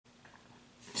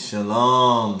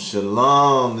Shalom,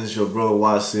 shalom. This is your brother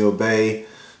Wasilkamilbey.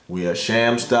 We are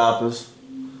Shamstoppers.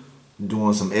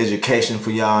 Doing some education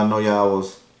for y'all. I know y'all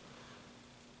was,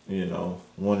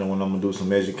 wondering when I'm gonna do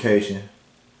some education.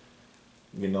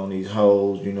 Getting on these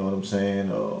hoes, you know what I'm saying?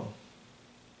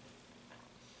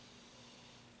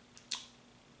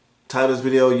 Title this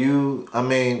video, you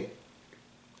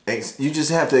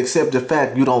just have to accept the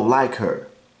fact you don't like her.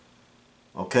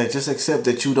 Okay, just accept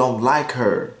that you don't like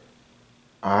her.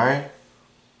 Alright?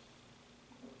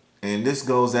 And this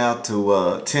goes out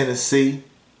to Tennessee.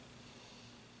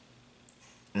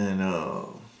 And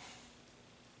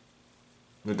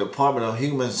the Department of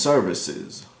Human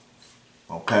Services.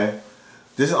 Okay?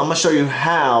 I'm gonna show you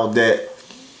how that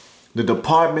the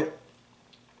Department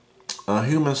of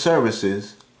Human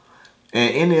Services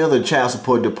and any other child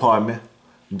support department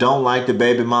don't like the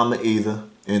baby mama either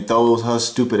and throws her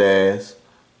stupid ass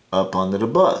up under the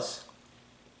bus.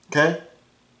 Okay?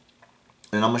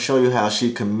 And I'm going to show you how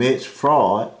she commits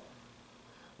fraud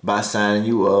by signing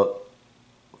you up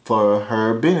for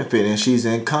her benefit, and she's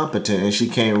incompetent and she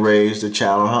can't raise the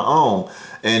child on her own.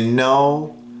 And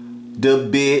no, the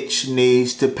bitch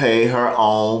needs to pay her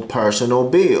own personal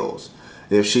bills.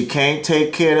 If she can't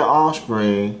take care of the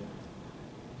offspring,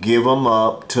 give them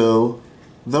up to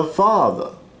the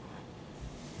Father,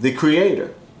 the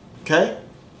Creator. Okay?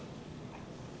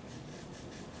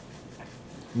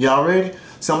 Y'all ready?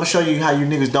 So I'm going to show you how you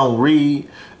niggas don't read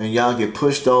and y'all get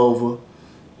pushed over.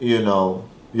 Y'all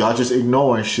just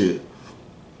ignoring shit.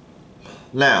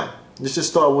 Now, let's just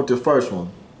start with the first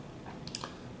one.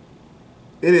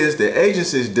 It is the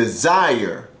agency's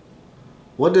desire.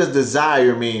 What does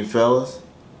desire mean, fellas?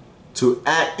 To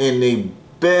act in the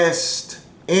best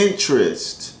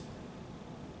interest.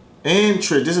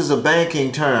 Interest. This is a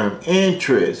banking term.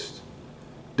 Interest.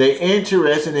 They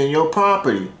interested in your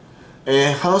property.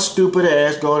 And her stupid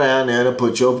ass go down there to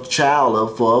put your child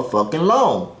up for a fucking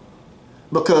loan.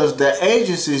 Because the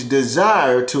agency's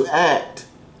desire to act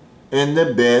in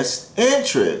the best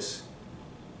interest.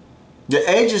 The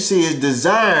agency is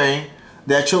desiring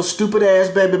that your stupid ass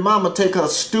baby mama take her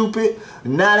stupid,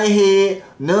 naughty head,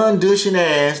 non-douching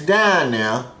ass down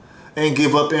there and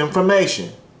give up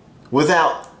information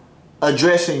without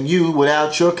addressing you,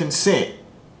 without your consent.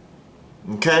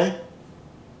 Okay?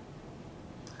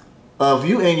 Of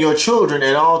you and your children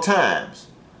at all times.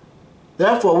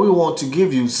 Therefore, we want to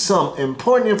give you some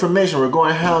important information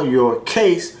regarding how your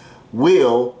case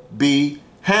will be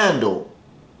handled.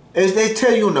 As they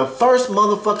tell you in the first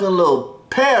motherfucking little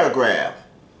paragraph,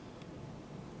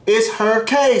 it's her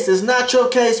case. It's not your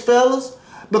case, fellas,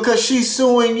 because she's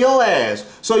suing your ass.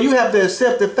 So you have to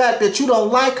accept the fact that you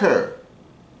don't like her.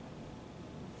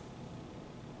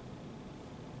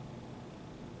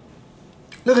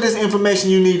 Look at this information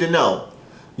you need to know.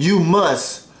 You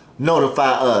must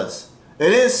notify us. It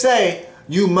didn't say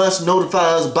you must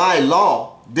notify us by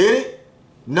law, did it?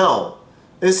 No.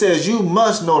 It says you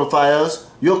must notify us.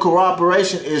 Your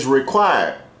cooperation is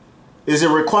required. Is it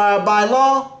required by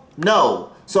law? No.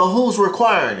 So who's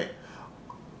requiring it?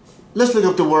 Let's look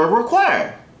up the word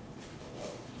required.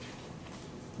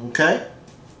 Okay?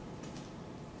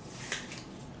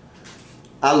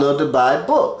 I love to buy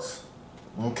books.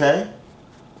 Okay?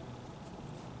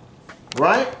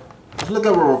 Right? Let's look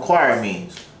at what require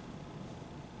means.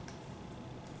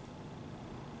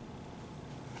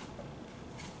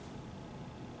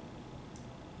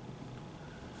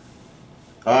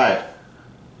 Alright.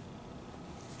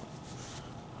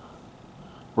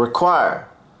 Require.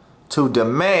 To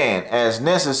demand as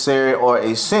necessary or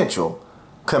essential.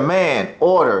 Command,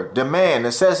 order, demand,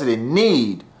 necessity,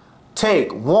 need,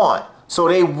 take, want. So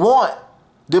they want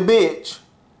the bitch.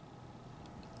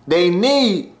 They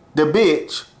need the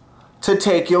bitch to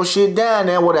take your shit down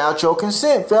there without your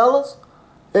consent, fellas.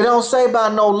 It don't say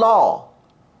by no law.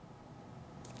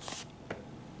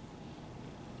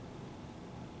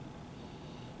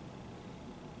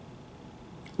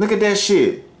 Look at that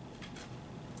shit.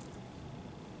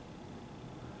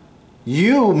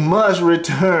 You must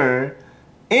return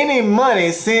any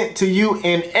money sent to you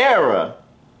in error.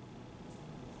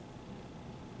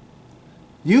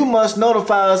 You must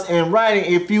notify us in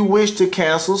writing if you wish to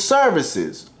cancel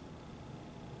services.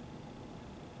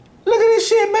 Look at this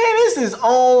shit, man. This is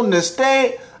on the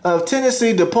state of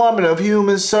Tennessee Department of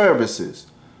Human Services.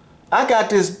 I got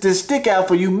this stick out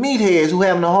for you meatheads who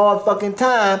having a hard fucking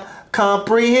time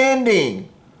comprehending.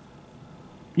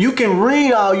 You can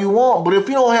read all you want, but if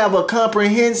you don't have a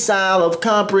comprehensile of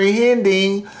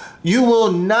comprehending, you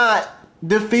will not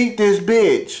defeat this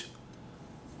bitch.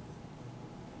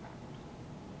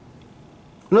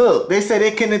 Look, they say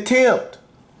they can attempt.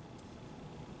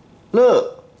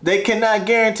 Look, They cannot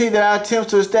guarantee that our attempts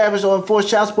to establish or enforce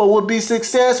child support will be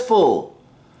successful.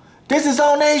 This is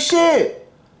on their shit.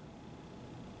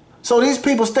 So these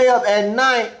people stay up at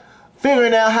night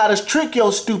figuring out how to trick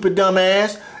your stupid dumb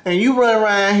ass, and you run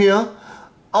around here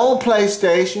on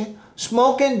PlayStation,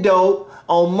 smoking dope,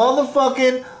 on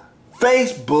motherfucking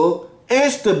Facebook,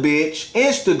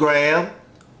 Instagram,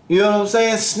 you know what I'm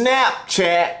saying,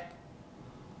 Snapchat,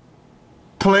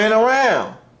 playing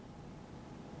around.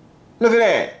 Look at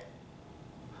that.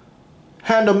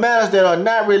 Handle matters that are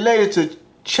not related to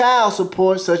child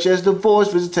support, such as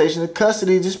divorce, visitation, and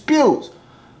custody disputes.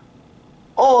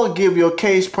 Or give your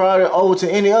case priority over to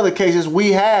any other cases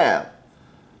we have.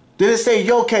 Did it say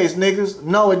your case, niggas?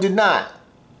 No, it did not.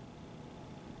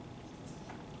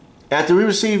 After we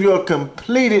receive your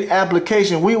completed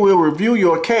application, we will review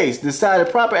your case, decide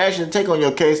the proper action to take on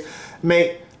your case,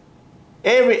 make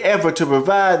every effort to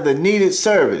provide the needed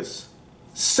service.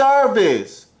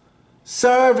 Service.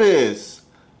 Service.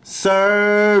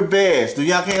 Service. Can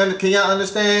y'all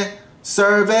understand?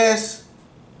 Service?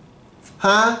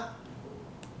 Huh?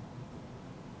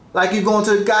 Like you going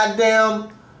to the goddamn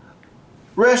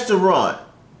restaurant.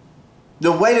 The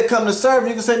waiter come to serve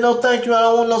you can say, no thank you, I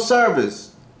don't want no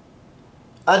service.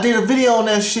 I did a video on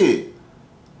that shit.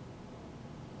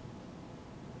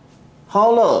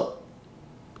 Hold up.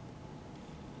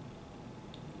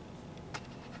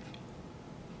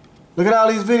 Look at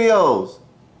all these videos.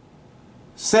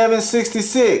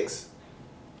 766.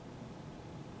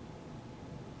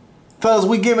 Fellas,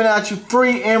 we giving out you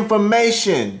free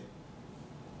information.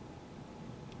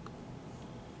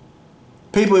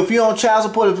 People, if you're on child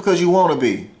support, it's because you want to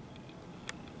be.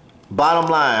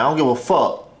 Bottom line, I don't give a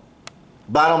fuck.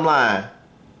 Bottom line.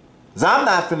 Cause I'm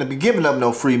not finna be giving up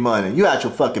no free money. You out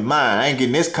your fucking mind. I ain't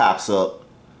getting this cops up.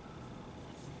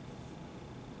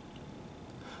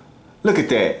 Look at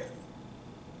that.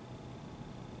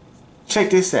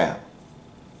 Check this out.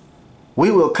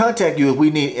 We will contact you if we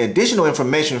need additional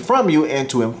information from you and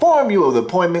to inform you of the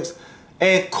appointments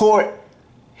and court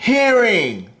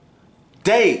hearing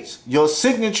dates. Your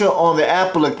signature on the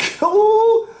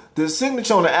application, the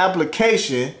signature on the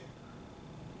application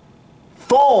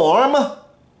form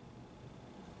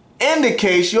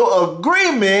indicates your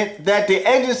agreement that the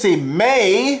agency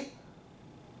may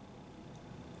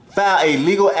file a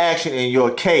legal action in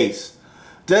your case.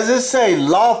 Does it say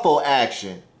lawful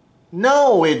action?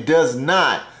 No, it does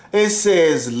not. It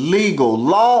says legal.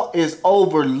 Law is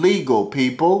over legal,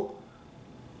 people.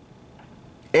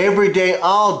 Every day,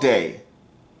 all day.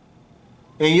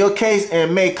 In your case,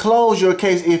 and may close your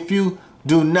case if you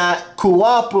do not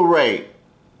cooperate.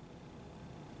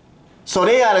 So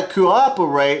they gotta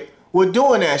cooperate with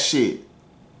doing that shit.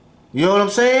 You know what I'm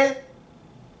saying?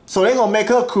 So they gonna make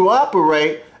her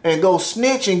cooperate and go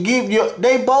snitch and give you,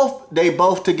 they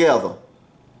both together.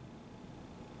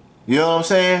 You know what I'm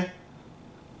saying?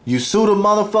 You sue the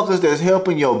motherfuckers that's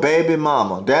helping your baby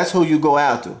mama. That's who you go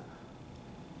after.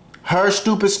 Her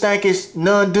stupid stanky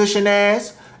non-dushing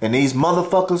ass and these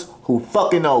motherfuckers who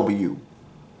fucking over you.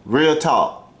 Real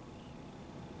talk.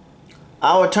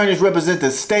 Our attorneys represent the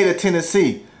state of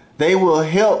Tennessee. They will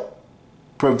help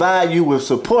provide you with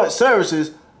support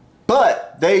services,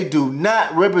 but they do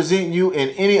not represent you in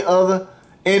any other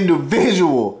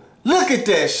individual. Look at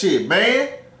that shit, man.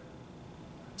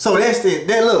 So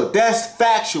that's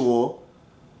factual.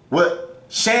 What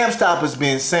Shamstoppers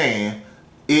been saying,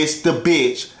 it's the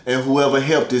bitch and whoever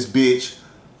helped this bitch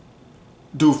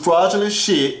do fraudulent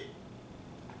shit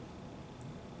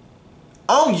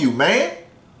on you, man.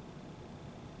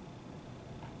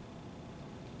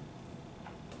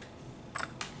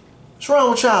 What's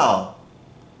wrong with y'all?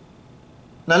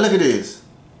 Now look at this.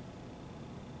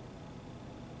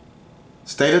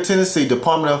 State of Tennessee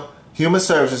Department of Human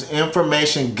Services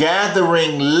information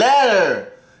gathering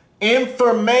letter.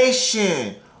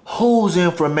 Information. Whose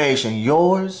information?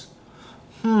 Yours?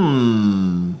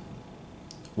 Well,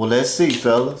 let's see,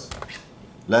 fellas.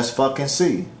 Let's fucking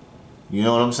see. You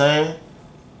know what I'm saying?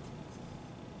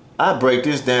 I break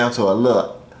this down to a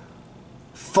little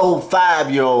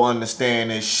 4-5-year-old understand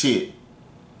this shit.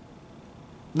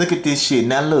 Look at this shit.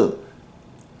 Now look.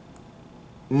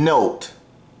 Note.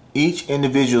 Each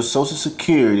individual's social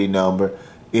security number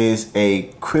is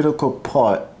a critical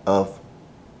part of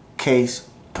case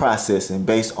processing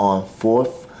based on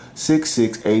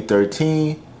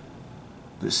 466813,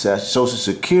 the Social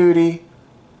Security,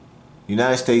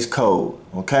 United States Code,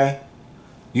 okay?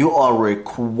 You are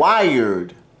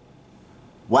required.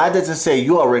 Why does it say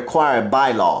you are required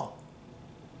by law?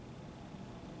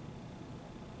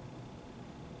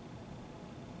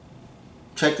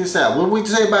 Check this out. What do we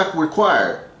say about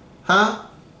required? Huh?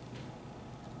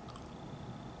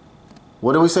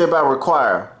 What do we say about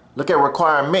require? Look at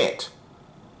requirement.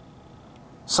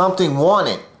 Something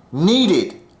wanted,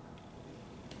 needed.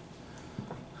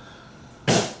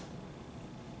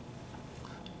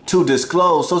 To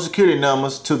disclose Social Security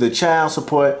numbers to the child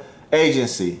support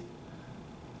agency.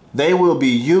 They will be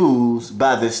used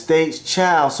by the state's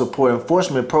child support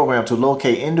enforcement program to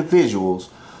locate individuals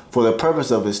for the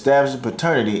purpose of establishing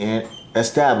paternity and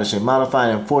establishing,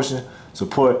 modifying, and enforcing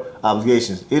support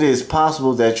obligations. It is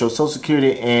possible that your Social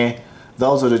Security and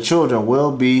those of the children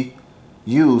will be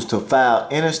used to file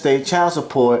interstate child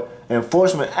support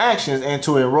enforcement actions and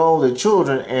to enroll the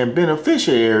children and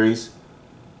beneficiaries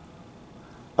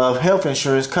of health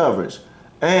insurance coverage,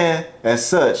 and as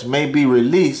such may be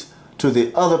released to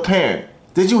the other parent.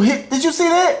 Did you see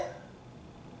that?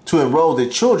 To enroll the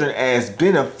children as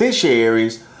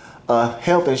beneficiaries of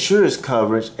health insurance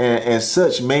coverage, and as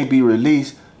such may be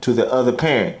released to the other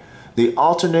parent. The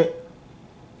alternate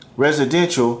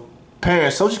residential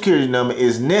parent Social Security number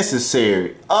is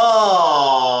necessary.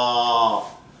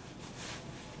 Oh,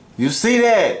 you see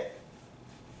that?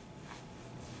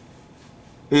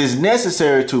 It is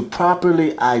necessary to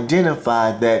properly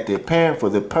identify that the parent for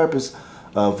the purpose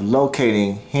of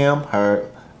locating him,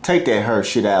 her, take that her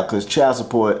shit out, because child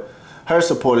support, her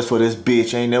support is for this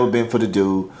bitch, ain't never been for the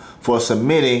dude, for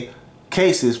submitting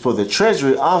cases for the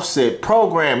Treasury Offset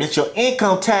Program. It's your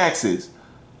income taxes.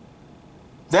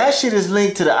 That shit is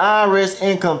linked to the IRS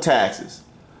income taxes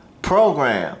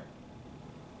program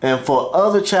and for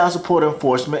other child support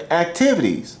enforcement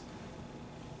activities.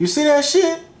 You see that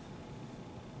shit?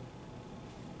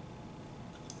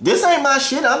 This ain't my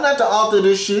shit. I'm not the author of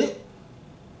this shit.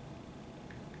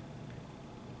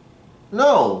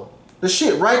 No. The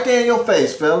shit right there in your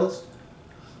face, fellas.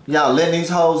 Y'all letting these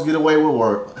hoes get away with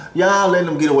work. Y'all letting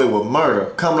them get away with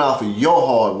murder coming off of your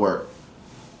hard work.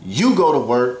 You go to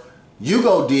work. You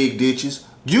go dig ditches.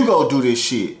 You go do this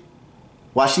shit.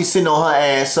 While she sitting on her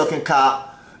ass sucking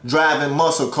cock, driving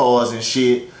muscle cars and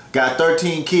shit. Got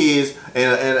 13 kids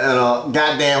and a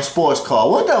goddamn sports car.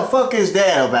 What the fuck is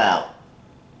that about?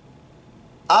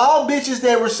 All bitches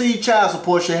that receive child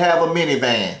support should have a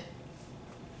minivan.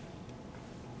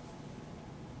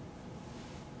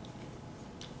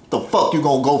 The fuck you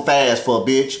gonna go fast for,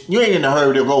 bitch? You ain't in a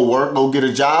hurry to go work, go get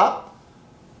a job.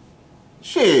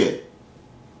 Shit.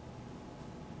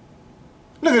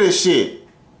 Look at this shit.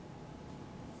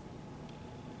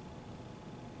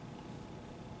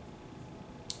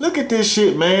 Look at this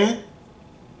shit, man.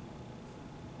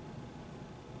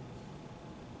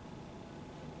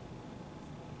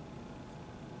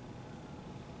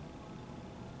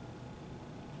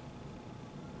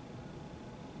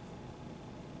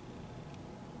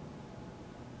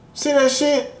 See that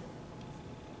shit?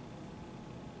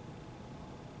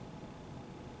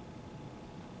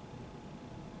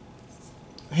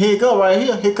 Here you go right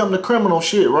here. Here come the criminal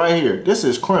shit right here. This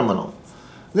is criminal.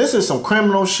 This is some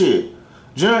criminal shit.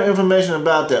 General information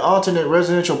about the alternate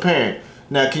residential parent.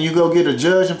 Now, can you go get a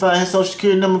judge and find his Social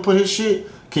Security number and put his shit?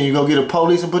 Can you go get a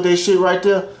police and put their shit right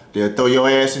there? They'll throw your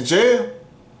ass in jail.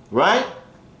 Right?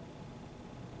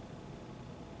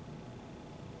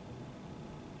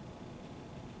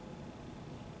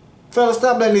 Fellas,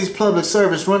 stop letting these public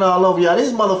service run all over y'all.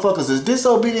 These motherfuckers is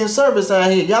disobedient service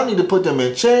out here. Y'all need to put them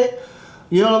in check.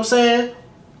 You know what I'm saying?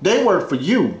 They work for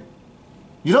you.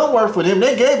 You don't work for them.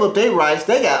 They gave up their rights.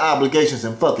 They got obligations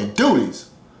and fucking duties.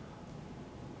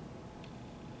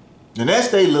 And that's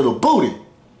their little booty.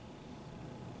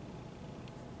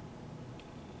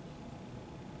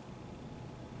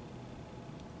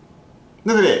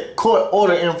 Look at that. Court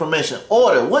order information.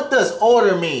 Order. What does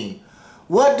order mean?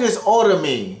 What does order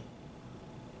mean?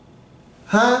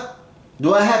 Huh?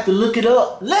 Do I have to look it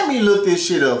up? Let me look this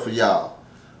shit up for y'all.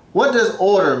 What does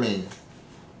order mean?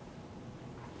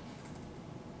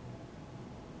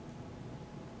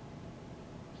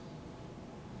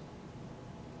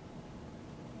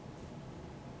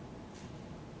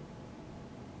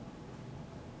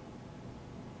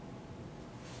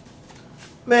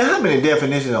 Man, how many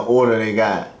definitions of order they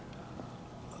got?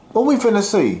 What we finna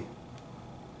see?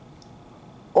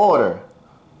 Order.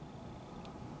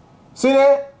 See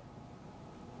that?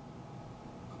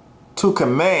 To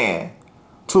command,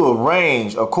 to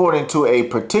arrange according to a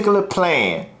particular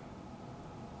plan,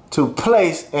 to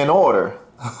place in order.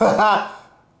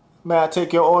 May I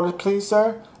take your orders, please,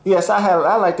 sir? Yes,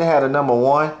 I like to have the number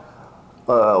 1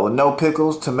 with no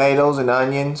pickles, tomatoes, and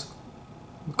onions.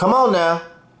 Come on now.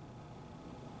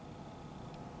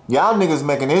 Y'all niggas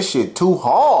making this shit too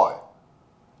hard.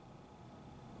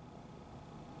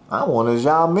 I want as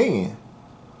y'all mean.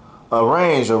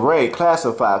 Arrange, array,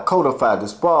 classify, codify,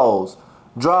 dispose,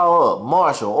 Draw up,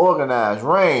 marshal, organize,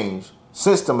 range,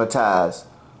 systematize.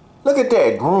 Look at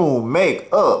that. Groom, make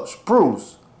up,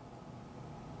 spruce.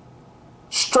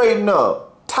 Straighten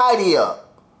up, tidy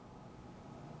up.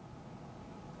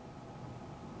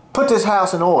 Put this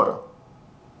house in order.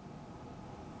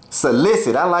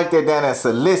 Solicit. I like that down there.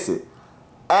 Solicit.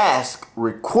 Ask,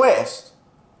 request.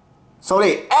 So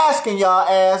they asking y'all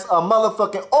ass a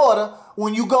motherfucking order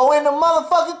when you go in the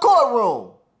motherfucking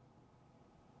courtroom.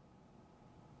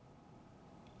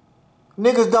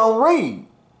 Niggas don't read.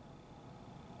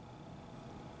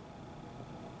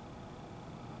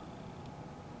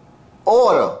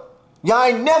 Order. Y'all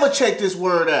ain't never checked this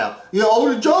word out. You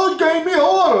know, the judge gave me an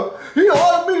order. He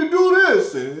ordered me to do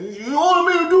this. And he ordered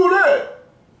me to do that.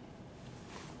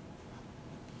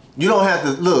 You don't have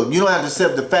to, look, you don't have to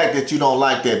accept the fact that you don't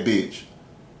like that bitch.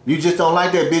 You just don't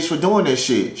like that bitch for doing this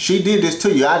shit. She did this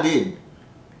to you, I didn't.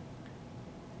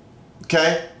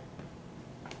 Okay?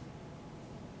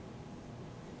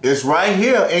 It's right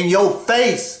here in your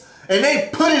face. And they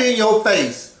put it in your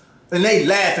face. And they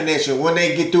laughing at you when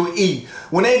they get through eating.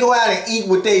 When they go out and eat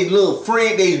with their little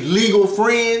friend, their legal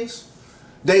friends,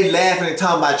 they laughing and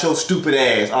talking about your stupid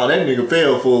ass. Oh, that nigga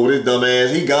fell for it with his dumb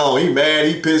ass. He gone, he mad,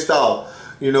 he pissed off.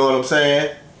 You know what I'm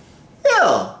saying?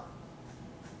 Yeah.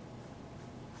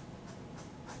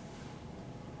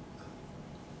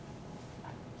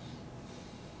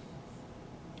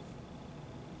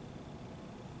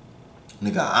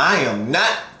 Nigga, I am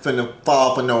not finna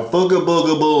fall for no booger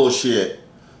booger bullshit.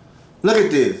 Look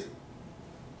at this.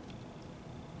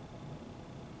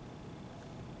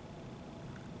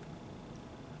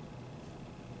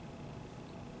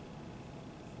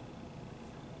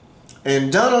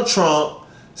 And Donald Trump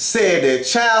said that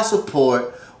child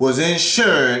support was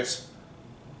insurance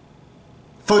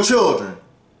for children.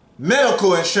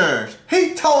 Medical insurance.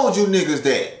 He told you niggas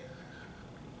that.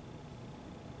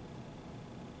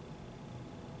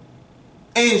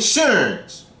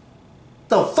 Insurance.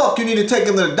 The fuck you need to take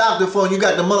him to the doctor for, and you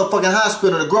got the motherfucking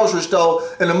hospital, the grocery store,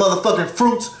 and the motherfucking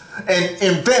fruits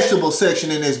and vegetable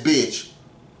section in this bitch.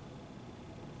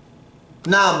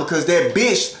 Nah, because that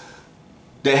bitch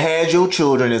that had your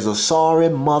children is a sorry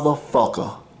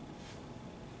motherfucker.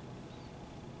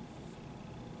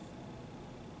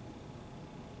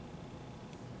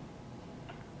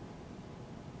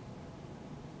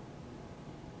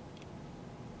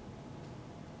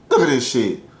 Look at this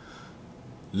shit.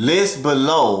 List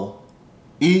below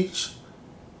each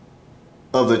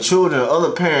of the children or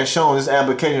other parents shown this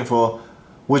application for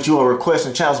which you are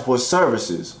requesting child support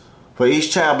services. For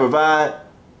each child, provide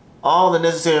all the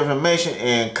necessary information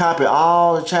and copy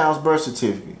all the child's birth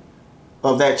certificate.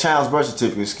 Of that child's birth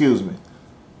certificate, excuse me.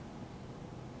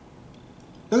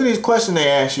 Look at these questions they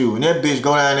ask you, and that bitch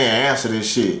go down there and answer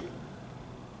this shit.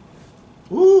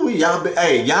 Ooh, y'all,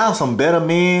 hey, y'all some better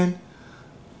men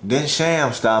than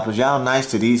Shamstoppers. Y'all nice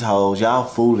to these hoes. Y'all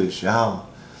foolish. Y'all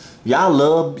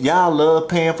love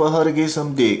paying for her to get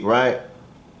some dick, right?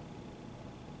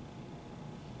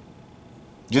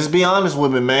 Just be honest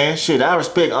with me, man. Shit, I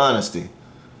respect honesty.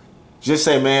 Just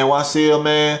say, man, Wasil,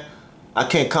 man, I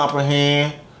can't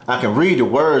comprehend. I can read the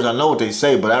words. I know what they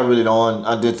say, but I really don't.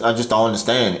 I just don't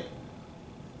understand it.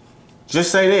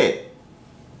 Just say that.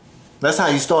 That's how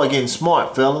you start getting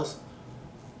smart, fellas.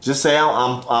 Just say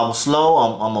I'm slow.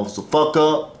 I'm a fuck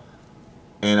up,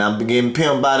 and I'm getting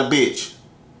pimped by the bitch.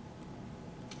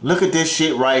 Look at this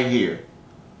shit right here.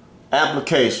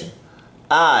 Application.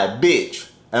 I, bitch,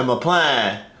 am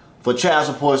applying for child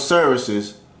support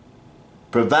services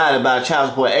provided by a child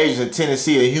support agency in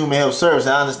Tennessee or Human Health Service.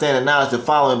 I understand and acknowledge the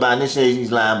following by initiating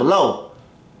these line below.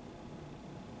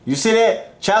 You see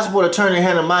that? Child support attorney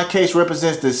handling my case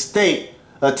represents the state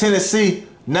of Tennessee,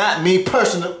 not me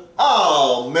personally.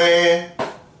 Oh, man.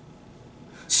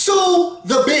 Sue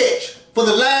the bitch for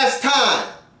the last time.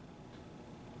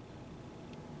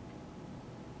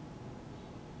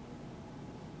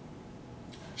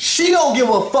 She don't give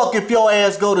a fuck if your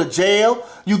ass go to jail,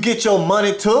 you get your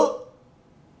money took.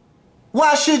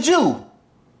 Why should you?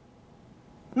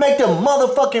 Make the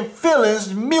motherfucking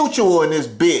feelings mutual in this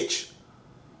bitch.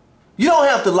 You don't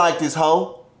have to like this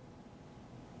hoe.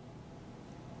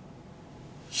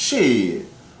 Shit.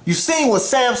 You seen what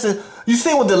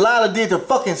Delilah did to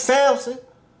fucking Samson?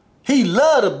 He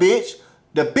loved a bitch.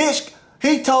 The bitch,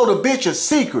 he told a bitch a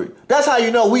secret. That's how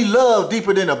you know we love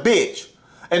deeper than a bitch.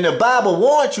 And the Bible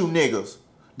warned you niggas.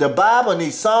 The Bible and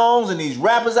these songs and these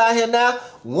rappers out here now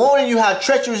warning you how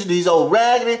treacherous these old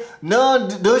raggedy,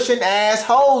 non-dushing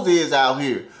assholes is out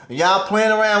here. And y'all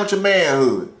playing around with your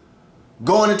manhood.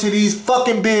 Going into these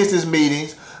fucking business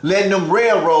meetings, letting them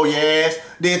railroad your ass,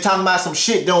 then talking about some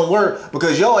shit don't work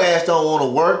because your ass don't want to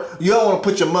work. You don't want to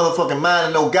put your motherfucking mind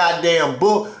in no goddamn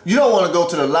book. You don't want to go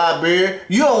to the library.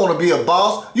 You don't want to be a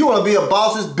boss. You want to be a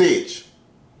boss's bitch.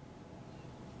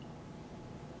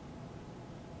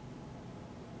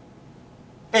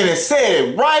 And it said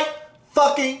it right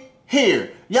fucking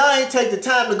here. Y'all ain't take the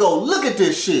time to go look at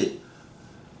this shit.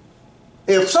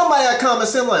 If somebody had come and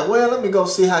said, like, well, let me go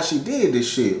see how she did this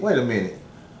shit. Wait a minute.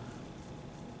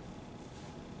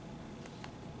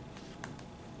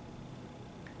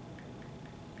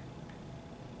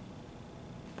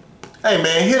 Hey,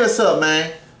 man, hit us up,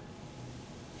 man.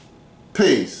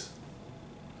 Peace.